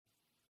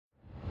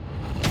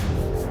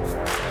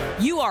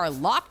You are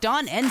Locked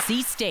On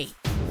NC State,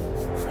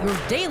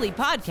 your daily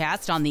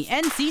podcast on the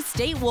NC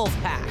State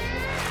Wolfpack,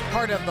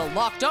 part of the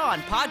Locked On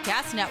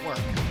Podcast Network,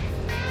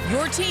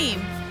 your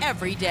team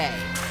every day.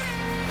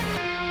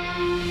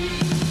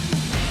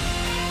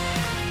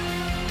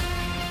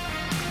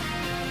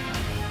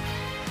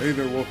 Hey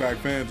there, Wolfpack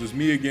fans. It's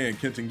me again,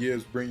 Kenton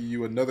Gibbs, bringing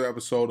you another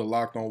episode of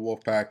Locked On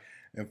Wolfpack.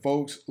 And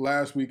folks,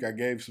 last week I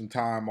gave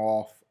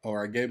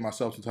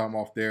myself some time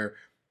off there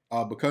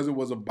because it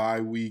was a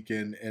bye week,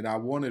 and I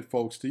wanted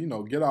folks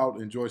to, get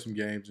out, enjoy some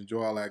games,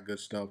 enjoy all that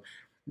good stuff.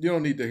 You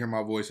don't need to hear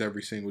my voice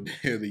every single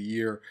day of the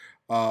year.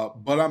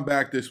 But I'm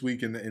back this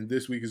week, and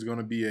this week is going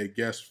to be a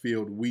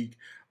guest-filled week.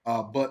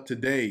 But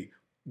today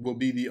will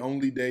be the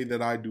only day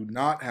that I do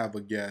not have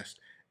a guest,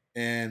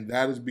 and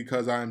that is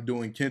because I am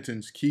doing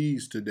Kenton's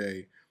Keys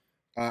today.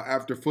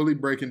 After fully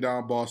breaking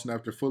down Boston,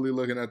 after fully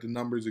looking at the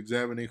numbers,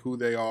 examining who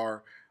they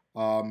are,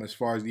 as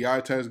far as the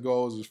eye test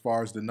goes, as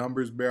far as the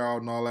numbers bear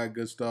out and all that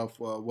good stuff,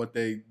 what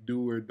they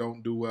do or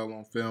don't do well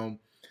on film,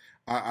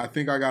 I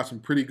think I got some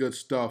pretty good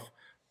stuff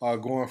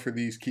going for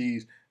these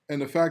keys.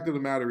 And the fact of the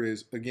matter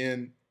is,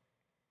 again,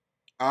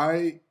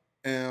 if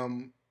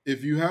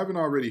you haven't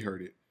already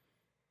heard it,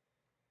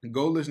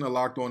 go listen to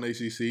Locked On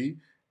ACC.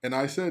 And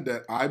I said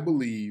that I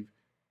believe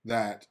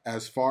that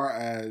as far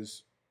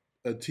as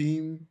a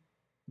team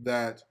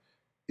that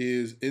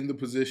is in the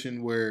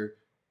position where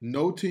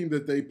no team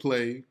that they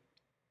play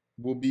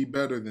will be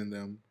better than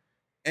them,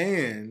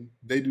 and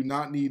they do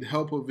not need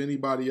help of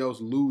anybody else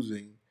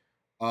losing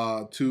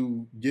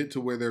to get to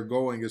where they're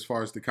going as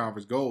far as the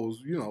conference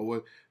goes.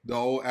 What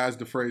as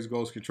the phrase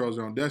goes, controls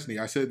their own destiny.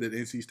 I said that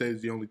NC State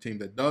is the only team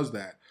that does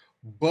that,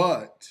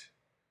 but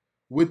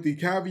with the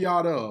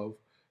caveat of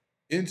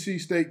NC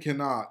State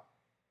cannot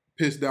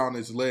piss down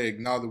its leg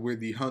now that we're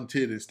the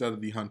hunted instead of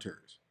the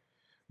hunters,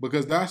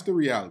 because that's the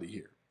reality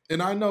here.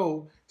 And I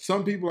know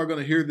some people are going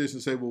to hear this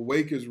and say, well,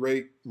 Wake is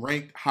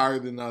ranked higher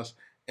than us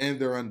and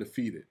they're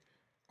undefeated.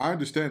 I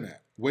understand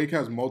that. Wake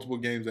has multiple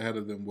games ahead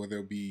of them where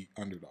they'll be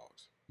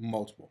underdogs.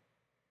 Multiple.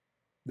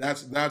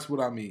 That's what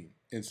I mean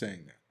in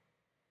saying that.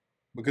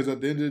 Because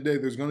at the end of the day,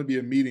 there's going to be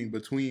a meeting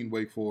between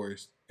Wake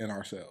Forest and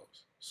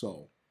ourselves.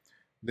 So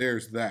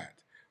there's that.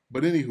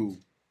 But anywho,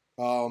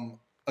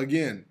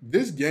 again,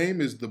 this game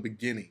is the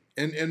beginning.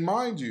 And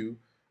mind you,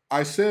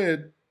 I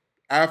said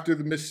after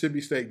the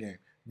Mississippi State game,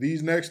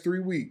 these next 3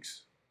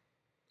 weeks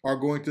are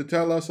going to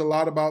tell us a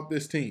lot about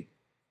this team.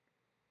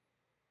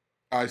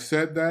 I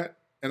said that,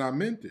 and I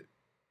meant it.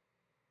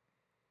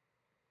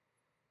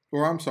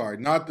 Or I'm sorry,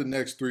 not the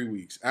next 3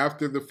 weeks.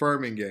 After the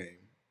Furman game,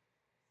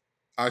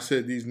 I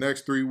said these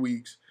next 3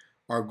 weeks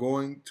are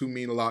going to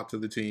mean a lot to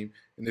the team.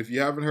 And if you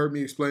haven't heard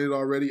me explain it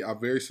already, I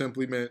very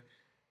simply meant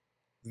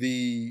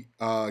the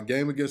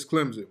game against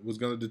Clemson was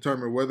going to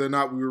determine whether or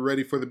not we were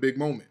ready for the big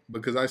moment.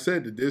 Because I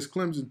said that this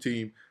Clemson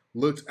team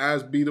looks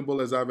as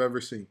beatable as I've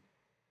ever seen.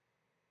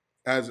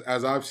 As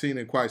I've seen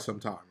in quite some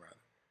time, rather.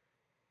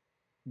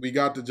 We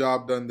got the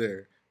job done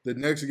there. The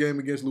next game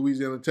against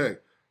Louisiana Tech,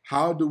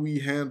 how do we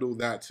handle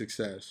that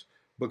success?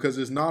 Because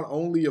it's not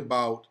only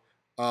about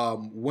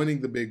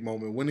winning the big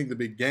moment, winning the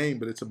big game,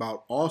 but it's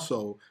about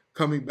also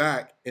coming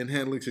back and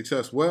handling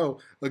success well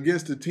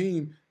against a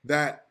team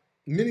that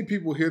many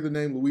people hear the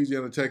name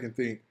Louisiana Tech and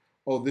think,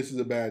 oh, this is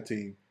a bad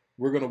team.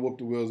 We're going to whoop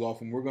the wheels off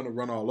them. We're going to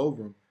run all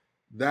over them.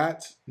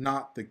 That's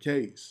not the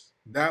case.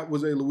 That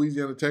was a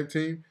Louisiana Tech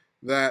team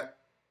that,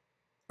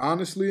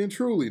 honestly and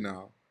truly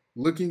now,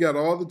 looking at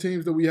all the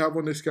teams that we have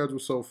on this schedule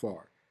so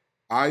far,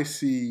 I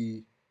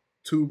see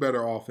two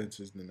better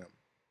offenses than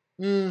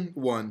them.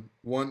 One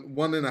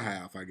and a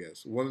half, I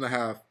guess.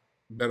 1.5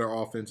 better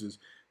offenses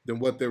than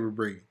what they were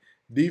bringing.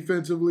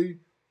 Defensively,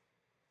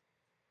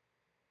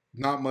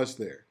 not much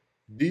there.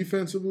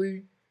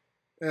 Defensively,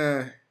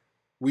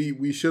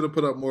 we should have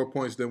put up more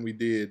points than we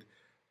did,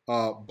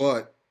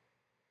 but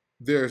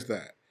there's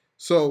that.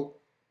 So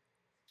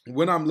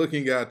when I'm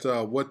looking at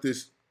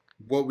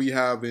what we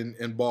have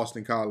in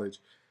Boston College,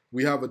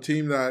 we have a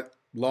team that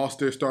lost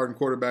their starting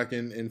quarterback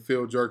in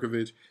Phil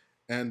Jurkovich,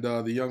 and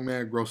the young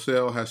man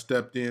Grosel has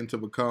stepped in to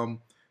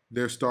become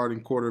their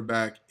starting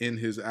quarterback in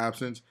his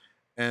absence.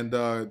 And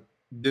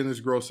Dennis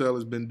Grosel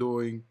has been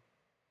doing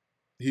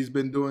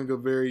a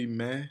very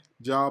meh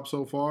job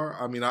so far.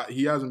 I mean,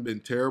 he hasn't been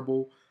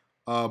terrible,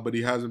 but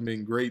he hasn't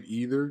been great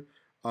either.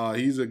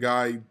 He's a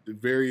guy,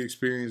 very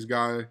experienced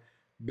guy,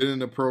 been in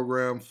the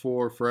program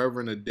for forever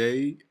and a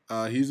day.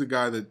 He's a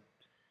guy that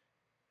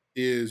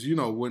is,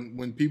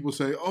 when people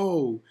say,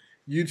 oh,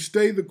 you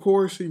stay the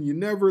course and you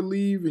never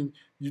leave and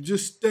you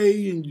just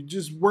stay and you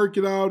just work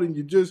it out and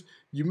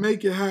you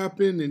make it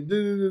happen and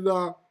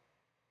da-da-da-da.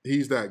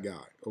 He's that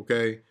guy,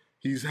 okay?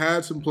 He's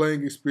had some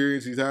playing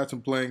experience. He's had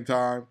some playing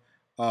time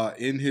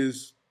in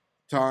his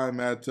time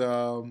at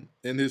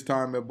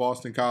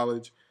Boston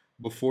College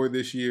before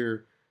this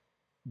year,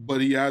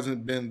 but he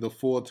hasn't been the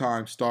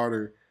full-time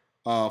starter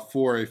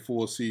for a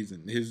full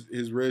season.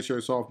 His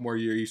redshirt sophomore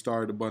year, he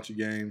started a bunch of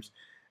games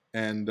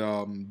and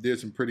did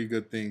some pretty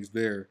good things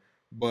there.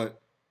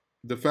 But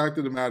the fact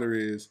of the matter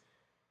is,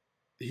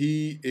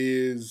 he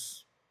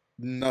is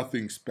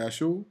nothing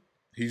special.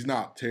 He's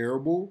not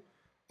terrible.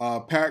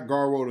 Pat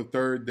Garwo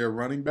III, their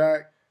running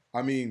back.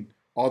 I mean,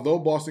 although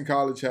Boston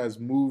College has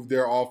moved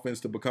their offense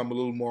to become a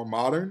little more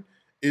modern,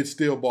 it's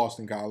still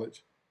Boston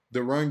College.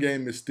 The run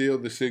game is still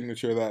the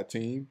signature of that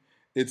team.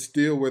 It's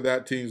still where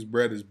that team's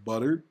bread is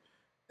buttered.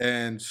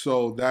 And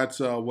so that's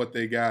what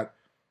they got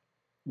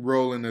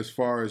rolling as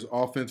far as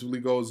offensively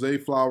goes. Zay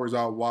Flowers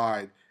out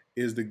wide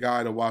is the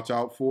guy to watch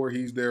out for.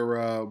 He's their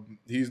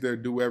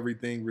do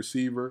everything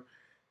receiver.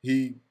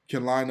 He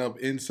can line up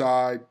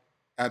inside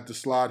at the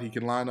slot. He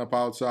can line up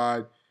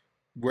outside.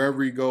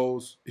 Wherever he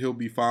goes, he'll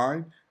be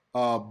fine.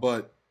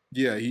 But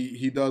yeah,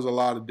 he does a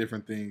lot of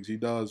different things. He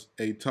does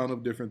a ton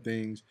of different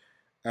things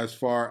as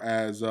far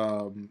as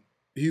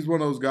he's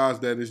one of those guys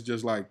that is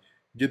just like,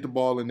 get the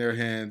ball in their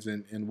hands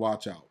and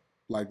watch out.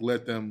 Like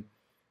let him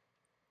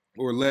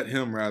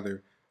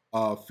rather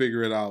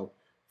figure it out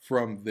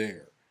from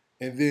there.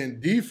 And then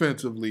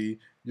defensively,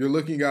 you're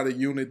looking at a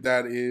unit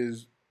that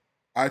is,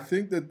 I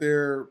think that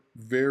they're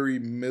very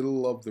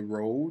middle of the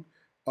road.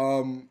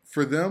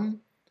 For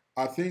them,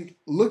 I think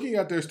looking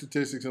at their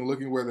statistics and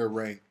looking where they're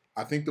ranked,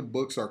 I think the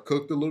books are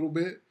cooked a little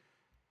bit.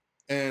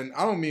 And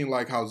I don't mean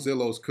like how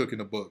Zillow's cooking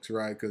the books,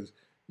 right? Because,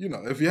 you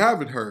know, if you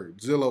haven't heard,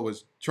 Zillow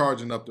is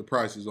charging up the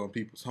prices on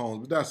people's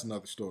homes, but that's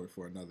another story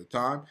for another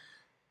time.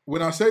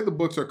 When I say the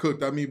books are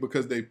cooked, I mean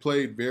because they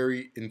played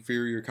very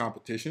inferior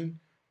competition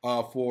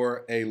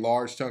for a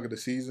large chunk of the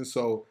season.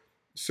 So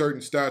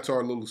certain stats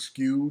are a little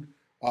skewed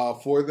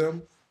for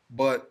them.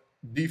 But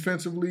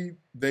defensively,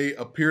 they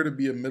appear to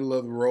be a middle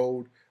of the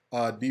road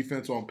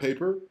defense on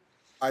paper.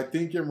 I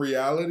think in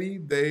reality,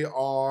 they're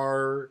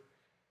all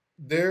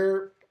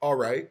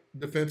right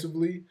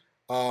defensively.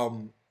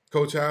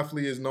 Coach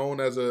Hafley is known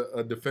as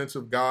a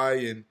defensive guy,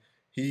 and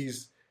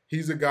he's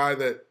a guy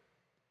that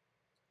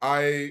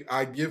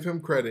I give him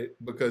credit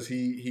because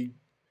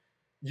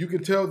you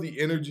can tell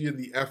the energy and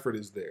the effort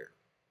is there.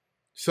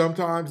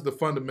 Sometimes the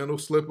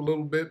fundamentals slip a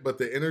little bit, but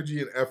the energy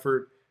and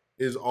effort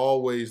is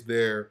always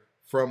there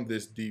from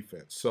this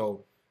defense.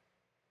 So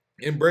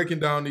in breaking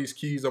down these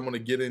keys, I'm going to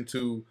get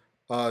into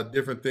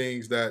different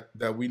things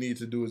that we need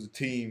to do as a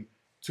team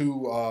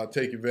to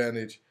take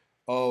advantage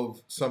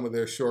of some of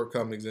their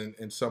shortcomings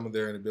and some of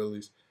their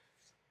inabilities.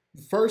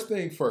 First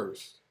thing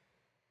first,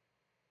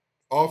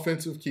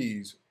 offensive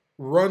keys.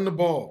 Run the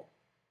ball.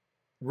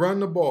 Run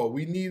the ball.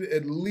 We need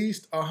at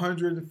least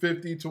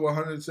 150 to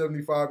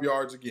 175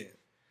 yards again.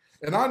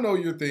 And I know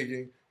you're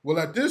thinking, well,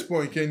 at this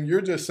point, Ken,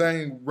 you're just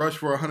saying rush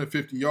for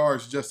 150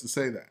 yards just to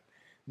say that.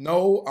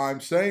 No,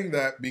 I'm saying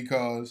that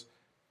because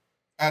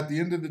at the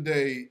end of the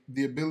day,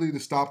 the ability to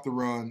stop the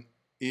run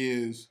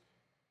is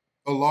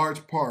a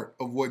large part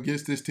of what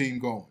gets this team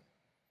going.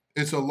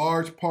 It's a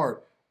large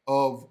part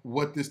of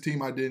what this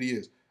team identity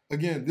is.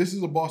 Again, this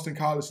is a Boston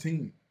College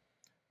team.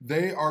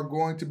 They are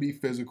going to be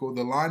physical.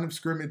 The line of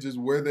scrimmage is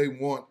where they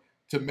want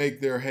to make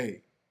their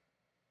hay.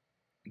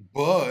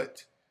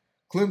 But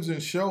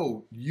Clemson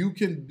showed you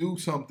can do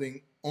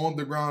something on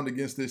the ground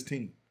against this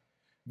team.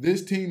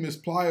 This team is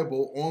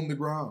pliable on the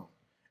ground.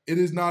 It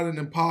is not an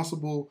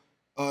impossible,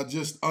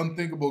 just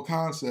unthinkable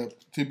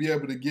concept to be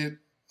able to get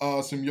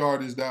some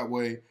yardage that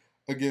way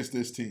against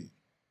this team.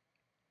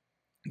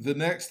 The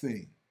next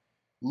thing,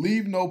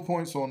 leave no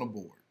points on the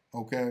board,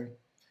 okay?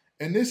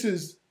 And this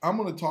is, I'm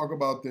going to talk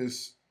about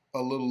this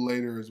a little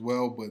later as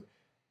well, but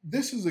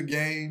this is a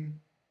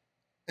game,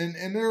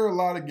 and there are a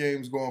lot of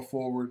games going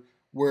forward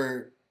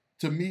where,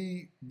 to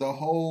me, the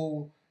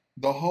whole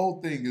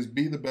thing is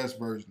be the best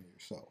version of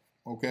yourself,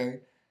 okay?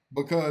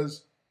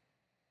 Because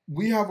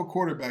we have a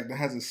quarterback that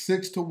has a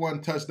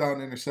 6-to-1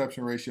 touchdown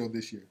interception ratio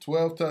this year,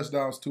 12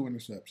 touchdowns, 2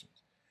 interceptions.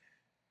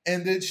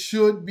 And it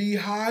should be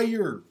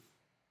higher.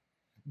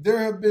 There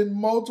have been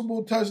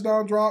multiple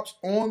touchdown drops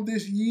on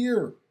this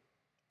year.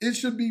 It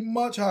should be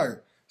much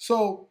higher.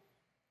 So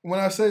when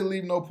I say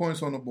leave no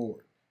points on the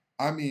board,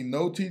 I mean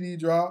no TD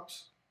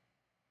drops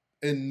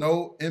and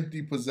no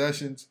empty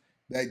possessions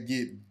that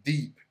get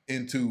deep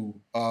into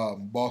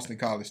Boston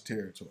College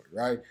territory,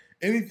 right?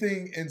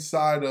 Anything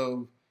inside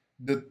of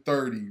the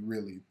 30,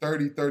 really,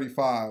 30,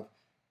 35,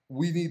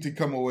 we need to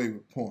come away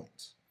with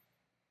points.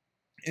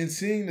 In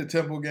seeing the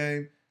Temple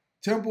game,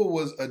 Temple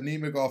was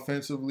anemic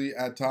offensively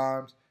at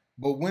times,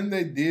 but when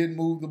they did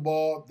move the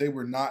ball, they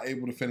were not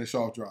able to finish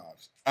off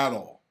drives at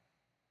all.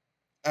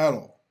 At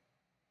all.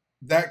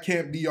 That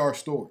can't be our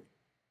story.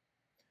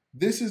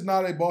 This is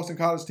not a Boston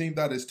College team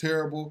that is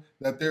terrible,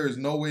 that there is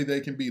no way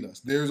they can beat us.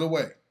 There's a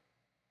way.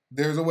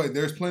 There's a way.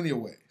 There's plenty of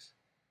ways.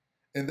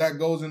 And that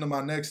goes into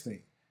my next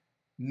thing.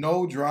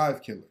 No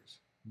drive killers.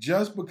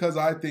 Just because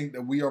I think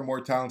that we are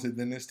more talented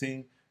than this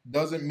team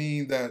doesn't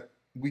mean that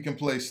we can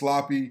play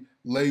sloppy,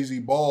 lazy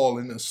ball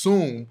and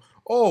assume,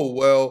 oh,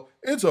 well,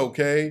 it's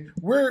okay.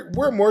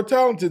 We're more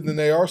talented than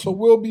they are, so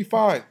we'll be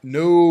fine.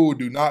 No,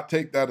 do not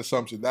take that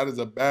assumption. That is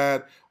a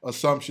bad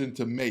assumption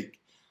to make.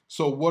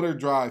 So what are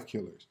drive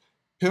killers?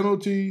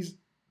 Penalties,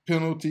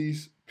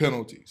 penalties,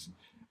 penalties.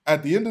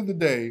 At the end of the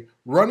day,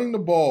 running the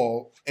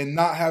ball and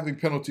not having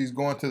penalties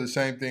go into the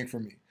same thing for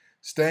me.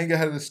 staying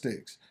ahead of the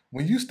sticks.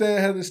 When you stay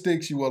ahead of the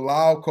sticks, you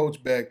allow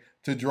Coach Beck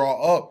to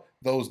draw up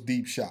those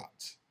deep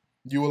shots.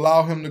 You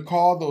allow him to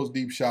call those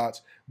deep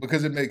shots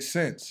because it makes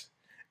sense.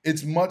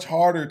 It's much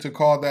harder to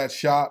call that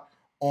shot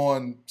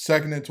on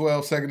 2nd and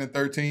 12, 2nd and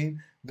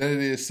 13 than it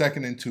is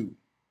 2nd and 2,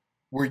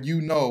 where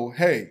you know,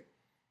 hey,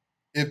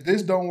 if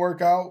this don't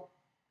work out,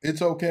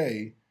 it's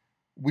okay.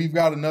 We've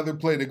got another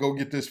play to go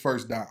get this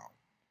first down.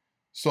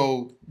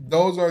 So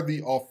those are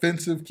the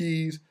offensive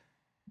keys.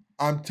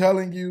 I'm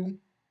telling you,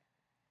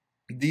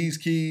 these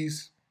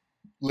keys,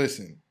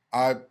 listen,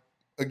 I've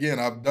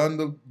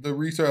done the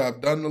research.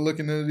 I've done the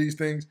looking into these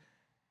things.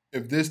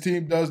 If this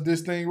team does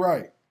this thing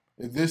right,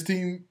 if this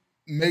team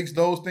makes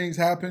those things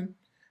happen,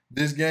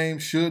 this game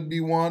should be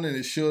won and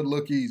it should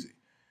look easy.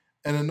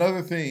 And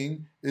another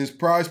thing is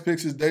Prize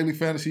Picks is daily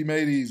fantasy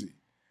made easy.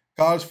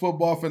 College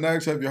football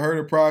fanatics, have you heard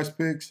of Prize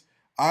Picks?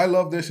 I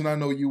love this and I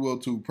know you will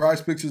too.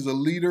 Prize Picks is a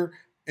leader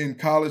in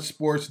college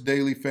sports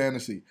daily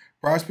fantasy.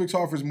 Prize Picks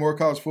offers more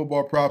college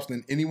football props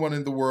than anyone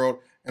in the world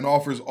and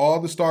offers all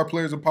the star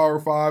players of Power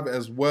 5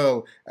 as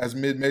well as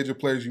mid-major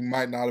players you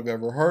might not have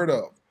ever heard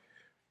of.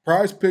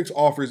 Prize Picks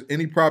offers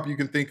any prop you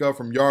can think of,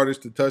 from yardage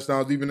to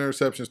touchdowns, even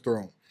interceptions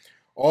thrown.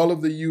 All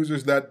of the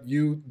users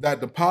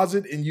that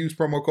deposit and use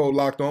promo code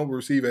Locked On will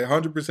receive a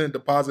 100%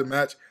 deposit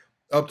match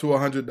up to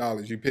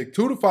 $100. You pick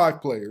 2 to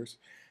 5 players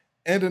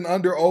and an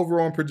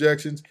under/over on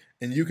projections,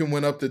 and you can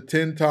win up to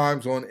 10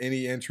 times on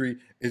any entry.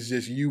 It's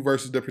just you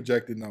versus the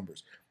projected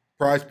numbers.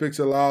 Prize Picks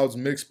allows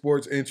mixed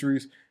sports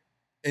entries,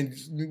 and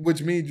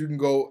which means you can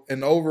go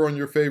an over on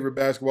your favorite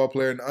basketball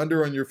player and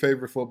under on your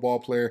favorite football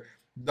player.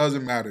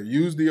 Doesn't matter.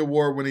 Use the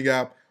award-winning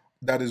app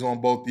that is on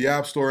both the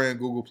App Store and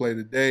Google Play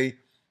today.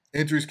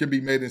 Entries can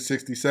be made in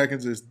 60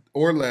 seconds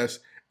or less.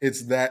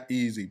 It's that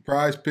easy.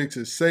 Prize Picks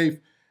is safe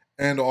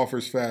and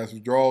offers fast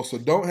withdrawals, so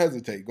don't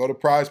hesitate. Go to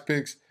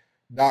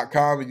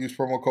prizepicks.com and use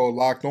promo code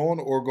Locked On,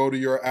 or go to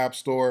your App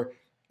Store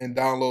and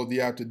download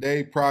the app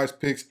today. Prize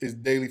Picks is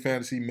daily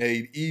fantasy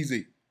made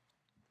easy.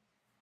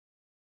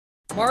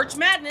 March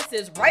Madness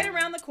is right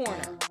around the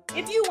corner.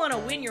 If you want to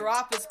win your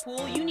office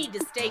pool, you need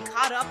to stay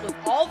caught up with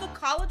all the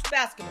college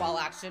basketball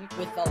action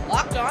with the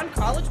Locked On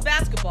College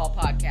Basketball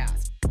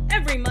Podcast.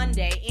 Every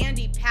Monday,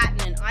 Andy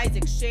Patton and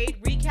Isaac Shade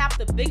recap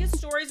the biggest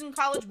stories in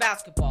college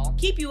basketball,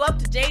 keep you up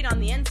to date on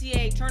the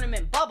NCAA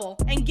tournament bubble,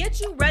 and get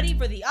you ready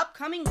for the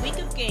upcoming week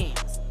of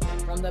games.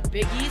 From the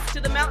Big East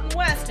to the Mountain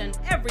West and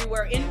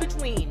everywhere in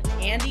between,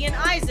 Andy and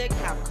Isaac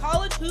have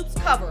college hoops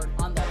covered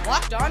on the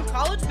Locked On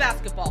College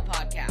Basketball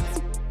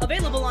Podcast.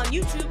 Available on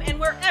YouTube and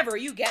wherever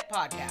you get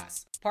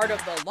podcasts. Part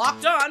of the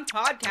Locked On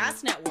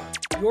Podcast Network.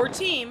 Your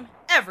team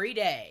every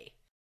day.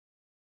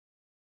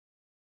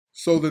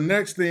 So the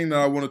next thing that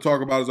I want to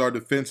talk about is our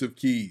defensive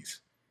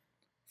keys.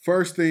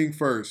 First thing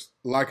first,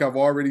 like I've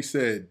already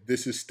said,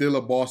 this is still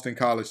a Boston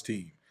College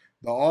team.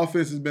 The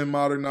offense has been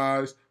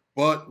modernized,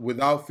 but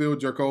without Phil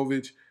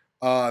Jurkovec,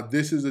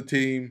 this is a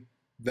team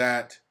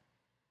that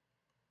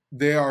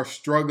they are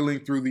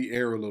struggling through the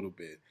air a little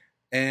bit.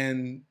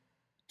 And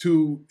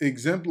to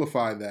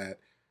exemplify that,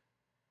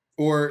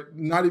 or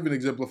not even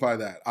exemplify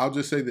that, I'll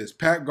just say this.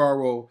 Pat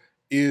Garwo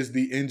is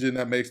the engine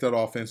that makes that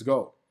offense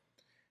go.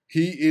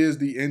 He is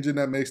the engine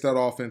that makes that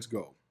offense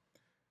go.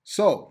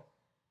 So,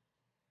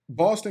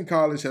 Boston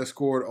College has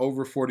scored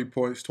over 40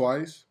 points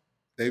twice.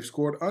 They've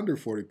scored under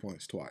 40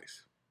 points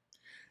twice.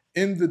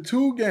 In the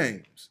 2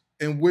 games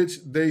in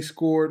which they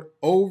scored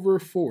over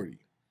 40,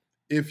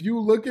 if you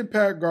look at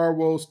Pat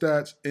Garwo's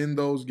stats in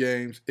those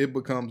games, it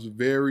becomes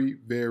very,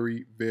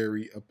 very,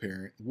 very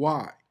apparent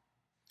why.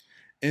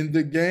 In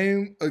the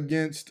game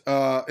against,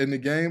 I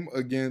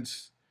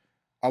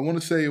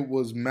want to say it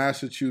was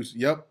Massachusetts.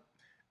 Yep.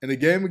 In the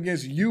game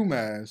against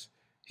UMass,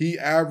 he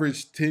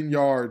averaged 10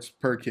 yards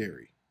per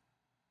carry.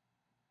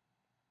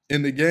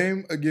 In the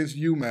game against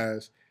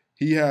UMass,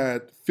 he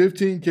had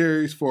 15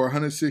 carries for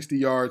 160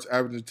 yards,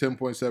 averaging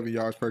 10.7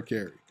 yards per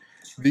carry.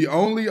 The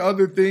only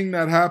other thing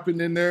that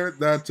happened in there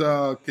that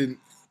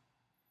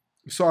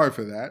sorry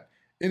for that.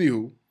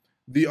 Anywho,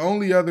 the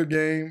only other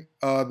game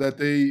that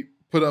they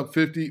put up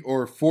 50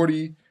 or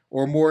 40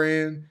 or more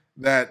in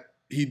that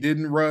he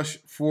didn't rush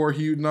for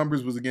huge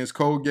numbers was against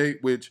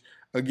Colgate, which,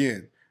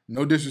 again,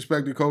 no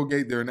disrespect to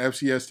Colgate. They're an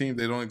FCS team.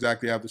 They don't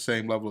exactly have the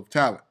same level of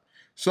talent.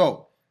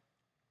 So,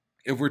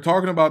 if we're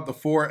talking about the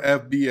 4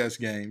 FBS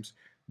games,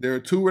 there are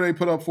 2 where they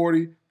put up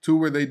 40, 2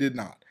 where they did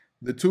not.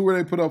 The 2 where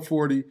they put up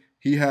 40,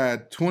 he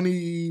had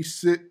 40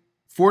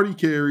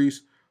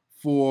 carries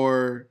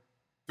for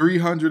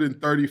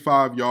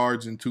 335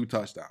 yards and 2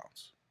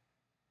 touchdowns.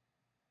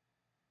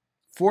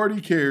 40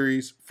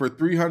 carries for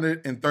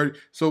 330.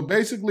 So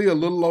basically a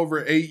little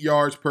over 8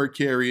 yards per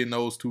carry in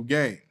those 2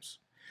 games.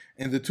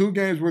 In the 2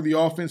 games where the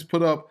offense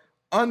put up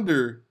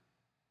under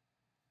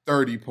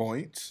 30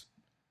 points,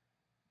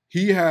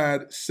 he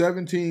had a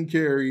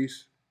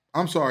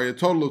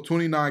total of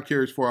 29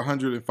 carries for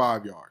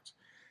 105 yards,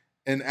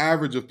 an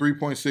average of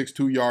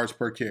 3.62 yards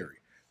per carry.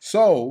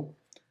 So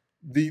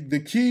the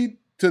key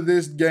to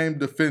this game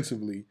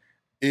defensively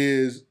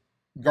is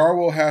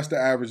Garwo has to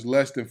average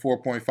less than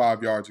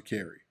 4.5 yards a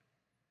carry.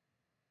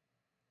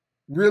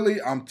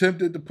 Really, I'm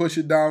tempted to push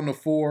it down to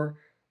 4,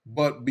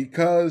 but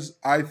because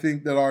I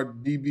think that our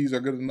DBs are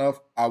good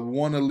enough, I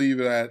want to leave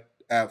it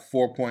at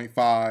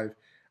 4.5.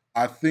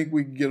 I think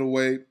we can get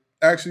away.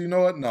 Actually, you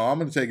know what? No, I'm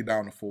going to take it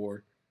down to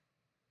 4.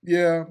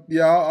 Yeah,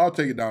 I'll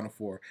take it down to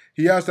 4.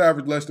 He has to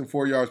average less than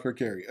 4 yards per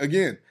carry.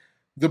 Again,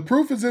 the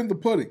proof is in the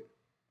pudding.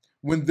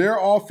 When their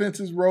offense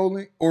is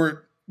rolling,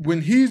 or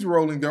when he's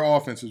rolling, their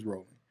offense is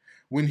rolling.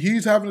 When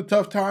he's having a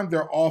tough time,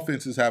 their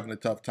offense is having a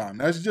tough time.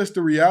 That's just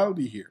the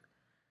reality here.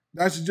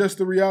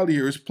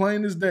 It's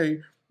plain as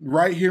day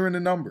right here in the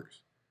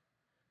numbers.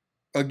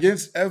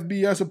 Against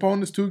FBS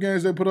opponents, 2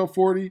 games they put up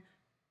 40.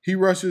 He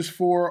rushes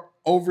for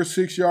over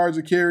 6 yards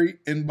a carry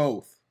in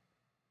both.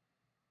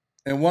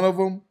 And one of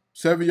them,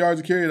 7 yards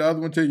a carry, the other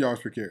one, 10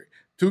 yards per carry.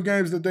 2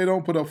 games that they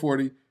don't put up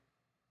 40,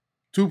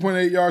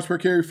 2.8 yards per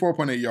carry,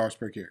 4.8 yards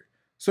per carry.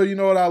 So you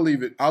know what? I'll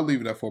leave it at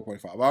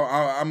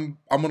 4.5.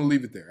 I'm going to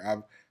leave it there.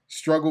 I've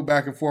struggled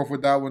back and forth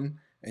with that one,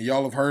 and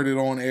y'all have heard it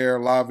on air,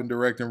 live and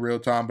direct in real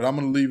time, but I'm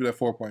going to leave it at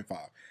 4.5.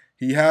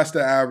 He has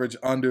to average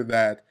under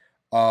that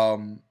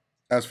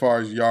as far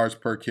as yards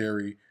per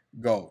carry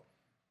go.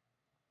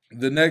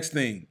 The next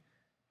thing,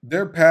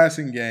 their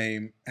passing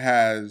game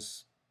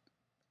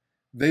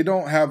they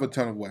don't have a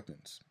ton of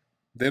weapons.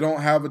 They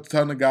don't have a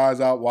ton of guys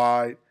out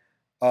wide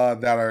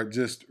that are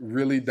just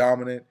really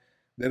dominant.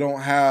 They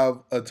don't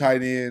have a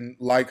tight end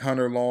like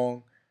Hunter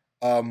Long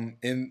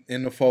in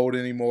the fold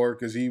anymore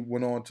because he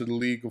went on to the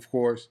league, of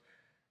course.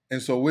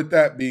 And so with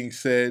that being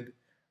said,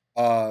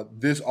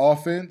 this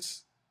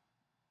offense,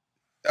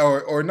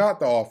 or not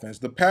the offense,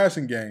 the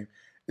passing game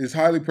is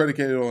highly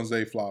predicated on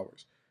Zay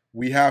Flowers.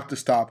 We have to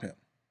stop him.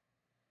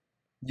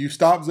 You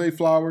stop Zay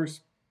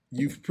Flowers,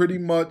 you've pretty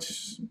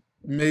much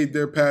made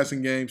their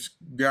passing games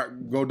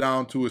go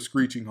down to a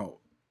screeching halt.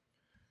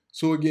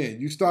 So again,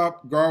 you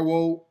stop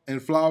Garwo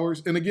and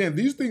Flowers. And again,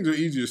 these things are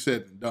easier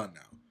said than done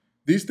now.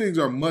 These things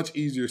are much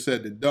easier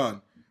said than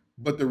done.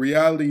 But the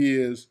reality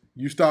is,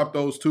 you stop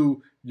those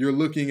two, you're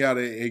looking at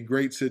a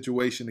great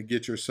situation to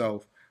get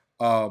yourself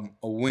a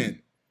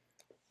win.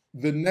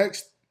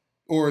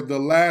 The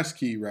last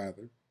key,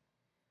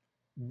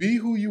 be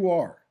who you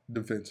are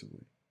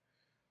defensively.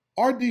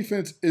 Our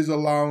defense is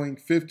allowing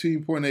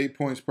 15.8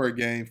 points per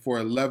game for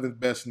 11th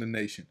best in the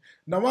nation.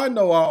 Now, I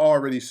know I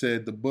already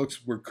said the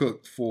books were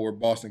cooked for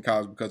Boston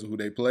College because of who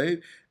they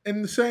played,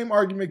 and the same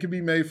argument can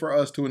be made for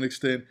us to an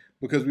extent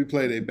because we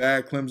played a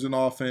bad Clemson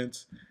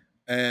offense,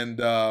 and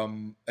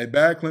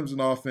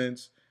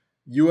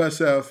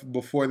USF,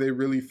 before they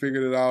really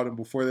figured it out and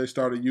before they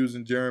started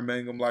using Jaron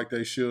Mangum like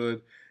they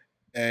should,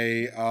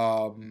 a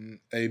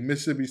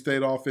Mississippi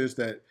State offense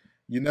that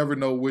you never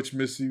know which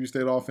Mississippi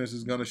State offense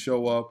is going to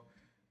show up.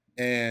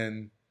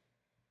 And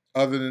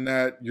other than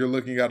that, you're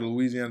looking at a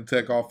Louisiana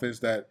Tech offense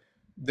that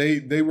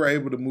they were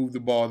able to move the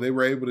ball. They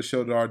were able to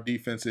show that our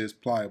defense is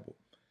pliable.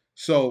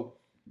 So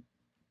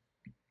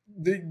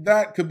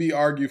that could be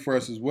argued for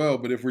us as well.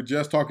 But if we're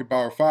just talking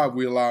Power 5,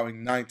 we're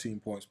allowing 19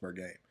 points per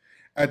game.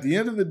 At the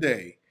end of the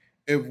day,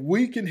 if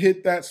we can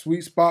hit that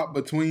sweet spot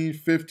between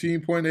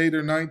 15.8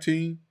 or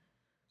 19,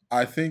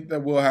 I think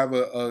that we'll have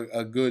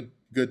a good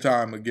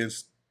time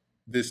against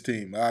this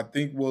team. I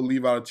think we'll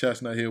leave out of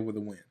Chestnut Hill with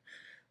a win.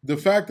 The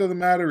fact of the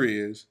matter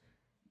is,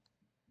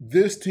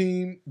 this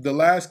team, the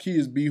last key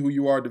is be who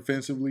you are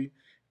defensively.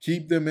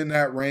 Keep them in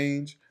that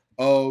range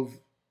of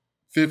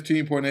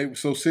 15.8,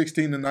 so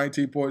 16 to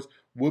 19 points.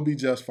 We'll be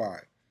just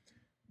fine.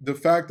 The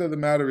fact of the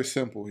matter is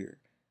simple here.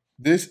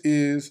 This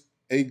is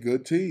a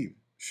good team.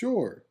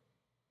 Sure.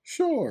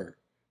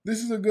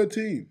 This is a good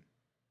team.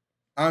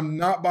 I'm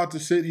not about to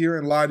sit here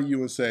and lie to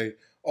you and say,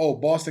 oh,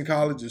 Boston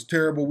College is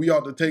terrible. We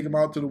ought to take them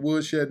out to the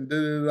woodshed and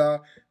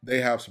da-da-da-da.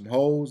 They have some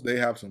holes. They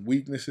have some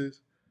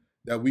weaknesses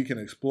that we can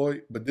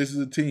exploit. But this is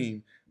a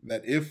team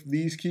that if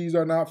these keys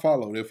are not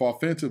followed, if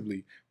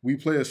offensively we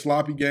play a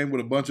sloppy game with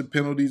a bunch of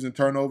penalties and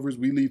turnovers,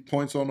 we leave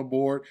points on the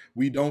board,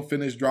 we don't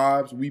finish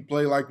drives, we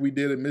play like we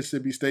did at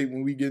Mississippi State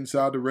when we get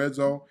inside the red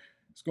zone,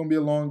 it's going to be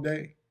a long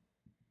day.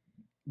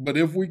 But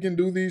if we can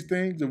do these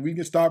things, if we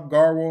can stop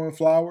Garwo and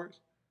Flowers,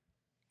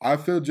 I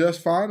feel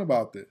just fine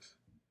about this.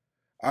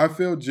 I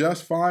feel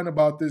just fine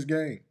about this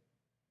game.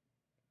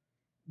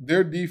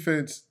 Their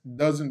defense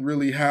doesn't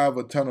really have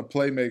a ton of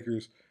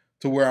playmakers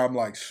to where I'm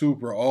like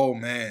super, oh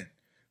man,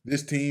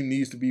 this team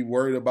needs to be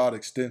worried about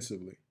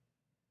extensively.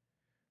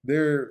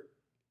 They're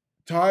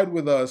tied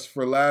with us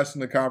for last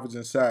in the conference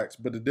in sacks,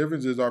 but the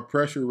difference is our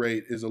pressure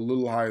rate is a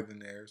little higher than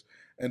theirs.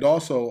 And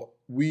also,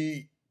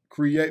 we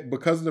create,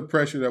 because of the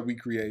pressure that we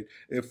create,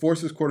 it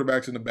forces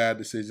quarterbacks into bad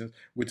decisions,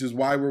 which is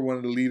why we're one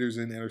of the leaders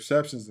in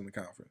interceptions in the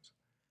conference.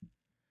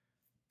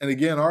 And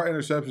again, our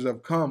interceptions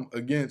have come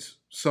against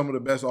some of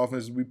the best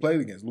offenses we played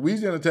against.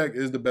 Louisiana Tech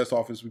is the best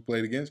offense we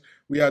played against.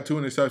 We had 2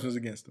 interceptions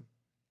against them.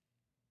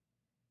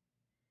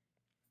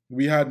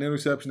 We had an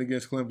interception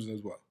against Clemson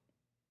as well.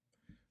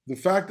 The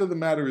fact of the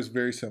matter is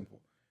very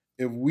simple.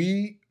 If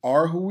we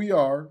are who we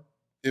are,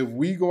 if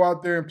we go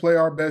out there and play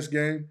our best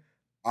game,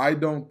 I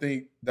don't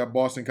think that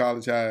Boston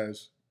College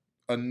has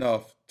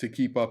enough to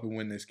keep up and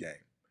win this game.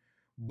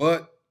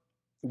 But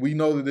we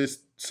know that this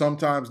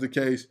sometimes the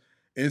case.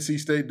 NC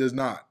State does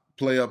not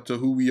play up to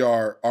who we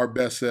are, our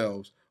best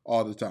selves,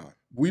 all the time.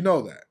 We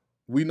know that.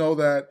 We know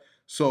that.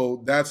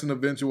 So that's an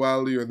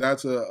eventuality, or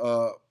that's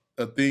a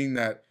thing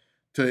that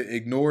to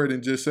ignore it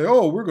and just say,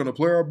 oh, we're going to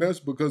play our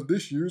best because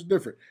this year's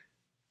different.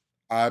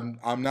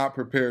 I'm not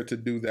prepared to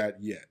do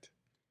that yet.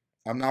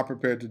 I'm not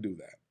prepared to do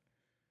that.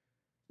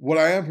 What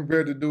I am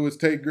prepared to do is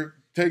take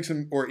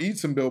some or eat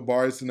some Built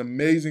Bar. It's an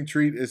amazing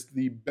treat. It's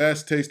the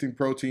best tasting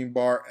protein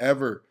bar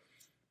ever.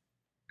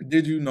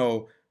 Did you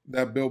know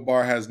that Built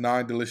Bar has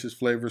 9 delicious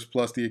flavors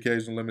plus the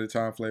occasional limited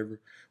time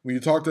flavor? When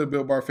you talk to a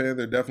Built Bar fan,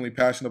 they're definitely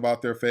passionate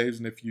about their faves.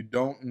 And if you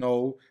don't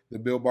know the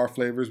Built Bar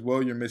flavors,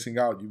 well, you're missing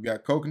out. You've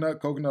got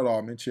coconut, coconut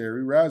almond,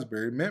 cherry,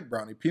 raspberry, mint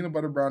brownie, peanut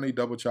butter brownie,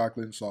 double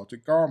chocolate, and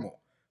salted caramel.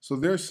 So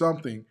there's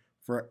something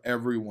for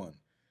everyone.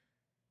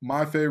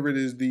 My favorite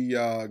is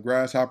the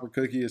grasshopper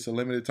cookie. It's a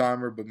limited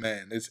timer, but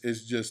man, it's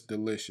just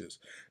delicious.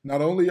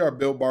 Not only are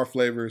Built Bar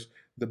flavors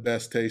the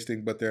best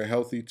tasting, but they're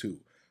healthy too.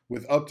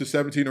 With up to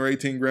 17 or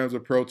 18 grams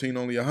of protein,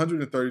 only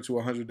 130 to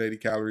 180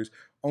 calories,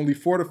 only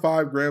 4 to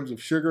 5 grams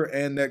of sugar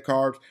and net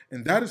carbs,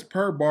 and that is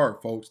per bar,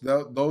 folks.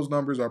 Those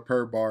numbers are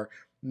per bar.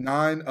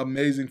 9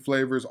 amazing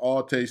flavors,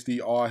 all tasty,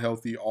 all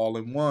healthy, all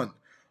in one.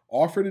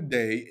 Offer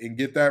today and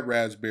get that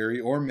raspberry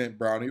or mint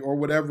brownie or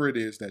whatever it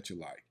is that you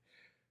like.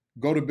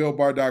 Go to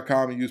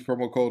BuiltBar.com and use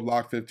promo code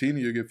LOCK15 and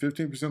you'll get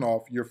 15%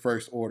 off your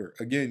first order.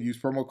 Again, use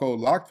promo code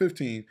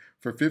LOCK15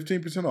 for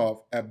 15%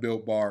 off at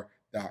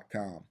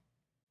BuiltBar.com.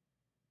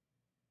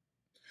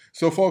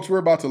 So, folks, we're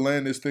about to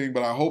land this thing,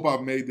 but I hope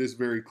I've made this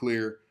very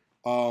clear.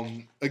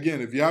 Again,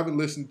 if you haven't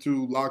listened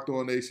to Locked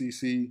On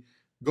ACC,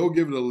 go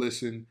give it a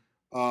listen.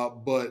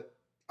 But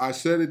I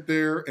said it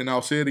there, and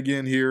I'll say it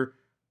again here.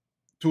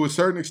 To a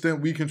certain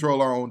extent, we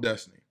control our own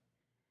destiny.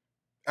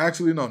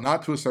 Actually, no,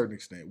 not to a certain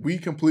extent. We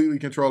completely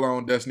control our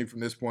own destiny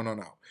from this point on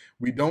out.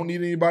 We don't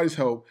need anybody's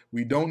help.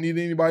 We don't need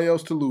anybody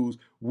else to lose.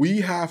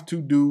 We have to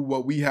do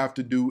what we have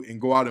to do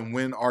and go out and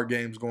win our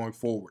games going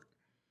forward.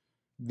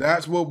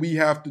 That's what we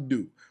have to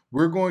do.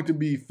 We're going to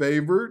be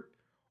favored,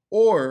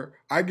 or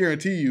I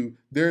guarantee you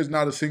there's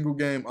not a single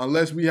game,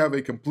 unless we have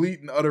a complete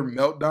and utter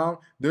meltdown,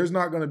 there's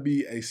not going to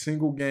be a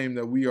single game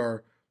that we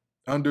are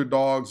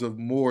underdogs of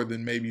more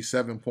than maybe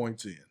 7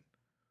 points in.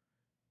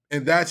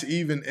 And that's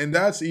even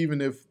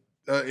if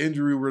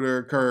injury were to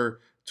occur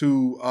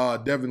to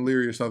Devin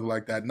Leary or something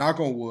like that. Knock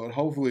on wood.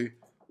 Hopefully,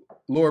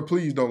 Lord,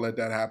 please don't let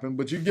that happen.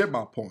 But you get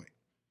my point.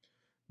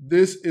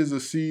 This is a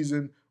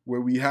season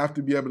where we have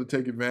to be able to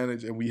take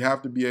advantage, and we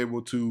have to be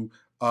able to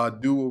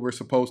do what we're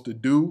supposed to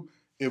do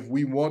if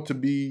we want to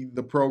be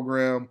the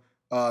program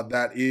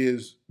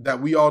that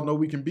we all know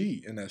we can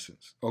be, in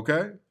essence.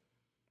 Okay?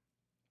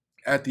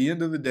 At the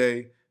end of the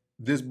day,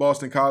 this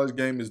Boston College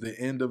game is the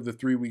end of the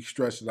 3-week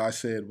stretch that I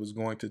said was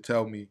going to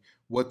tell me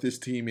what this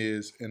team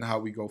is and how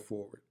we go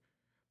forward.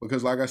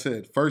 Because like I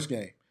said, first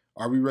game,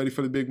 are we ready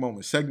for the big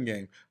moment? Second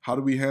game, how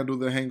do we handle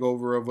the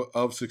hangover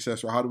of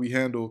success, or how do we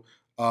handle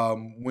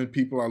when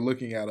people are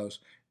looking at us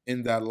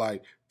in that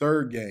light?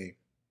 Third game,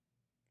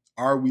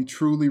 are we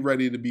truly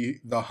ready to be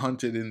the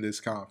hunted in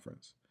this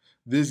conference?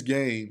 This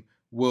game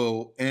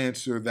will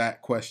answer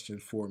that question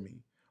for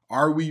me.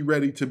 Are we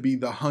ready to be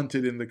the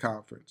hunted in the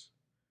conference?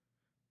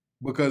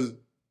 Because,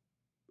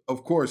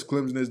 of course,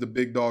 Clemson is the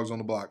big dogs on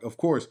the block. Of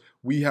course,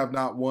 we have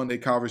not won a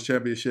conference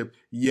championship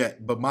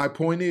yet. But my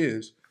point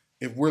is,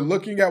 if we're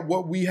looking at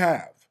what we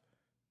have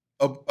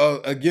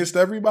against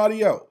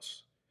everybody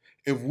else,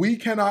 if we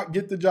cannot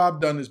get the job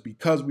done, it's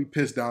because we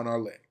pissed down our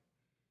leg.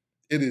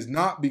 It is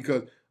not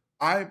because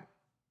I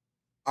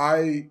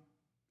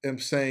am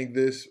saying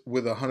this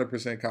with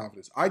 100%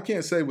 confidence. I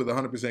can't say with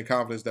 100%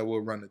 confidence that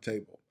we'll run the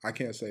table. I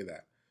can't say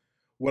that.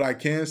 What I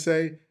can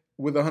say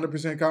with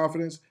 100%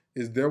 confidence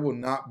is there will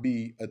not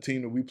be a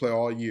team that we play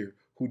all year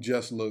who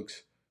just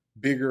looks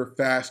bigger,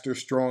 faster,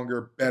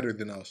 stronger, better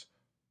than us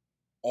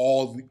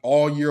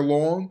all year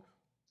long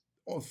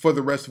for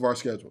the rest of our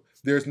schedule.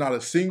 There's not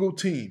a single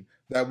team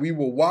that we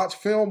will watch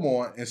film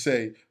on and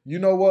say, you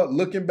know what,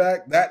 looking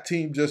back, that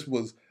team just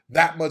was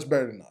that much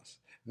better than us.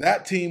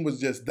 That team was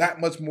just that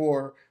much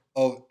more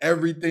of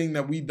everything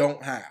that we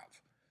don't have.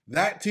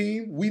 That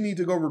team, we need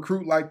to go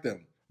recruit like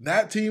them.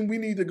 That team, we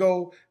need to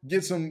go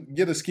get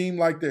a scheme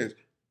like theirs.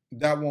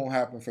 That won't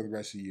happen for the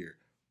rest of the year.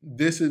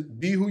 This is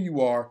be who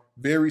you are.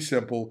 Very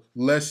simple.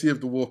 Let's see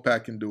if the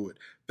Wolfpack can do it.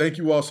 Thank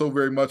you all so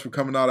very much for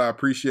coming out. I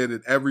appreciate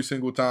it every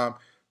single time.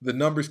 The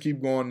numbers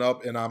keep going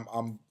up, and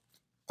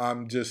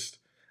I'm just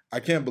I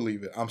can't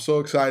believe it. I'm so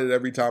excited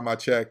every time I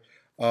check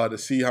to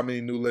see how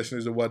many new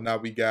listeners and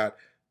whatnot we got.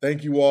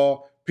 Thank you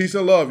all. Peace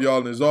and love, y'all.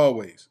 And as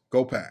always,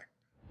 go Pack.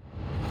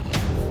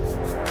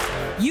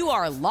 You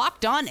are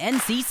Locked On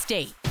NC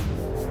State,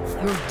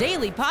 your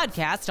daily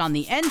podcast on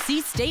the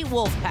NC State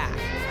Wolfpack,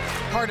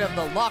 part of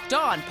the Locked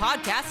On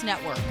Podcast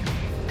Network,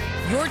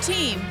 your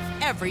team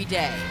every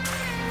day.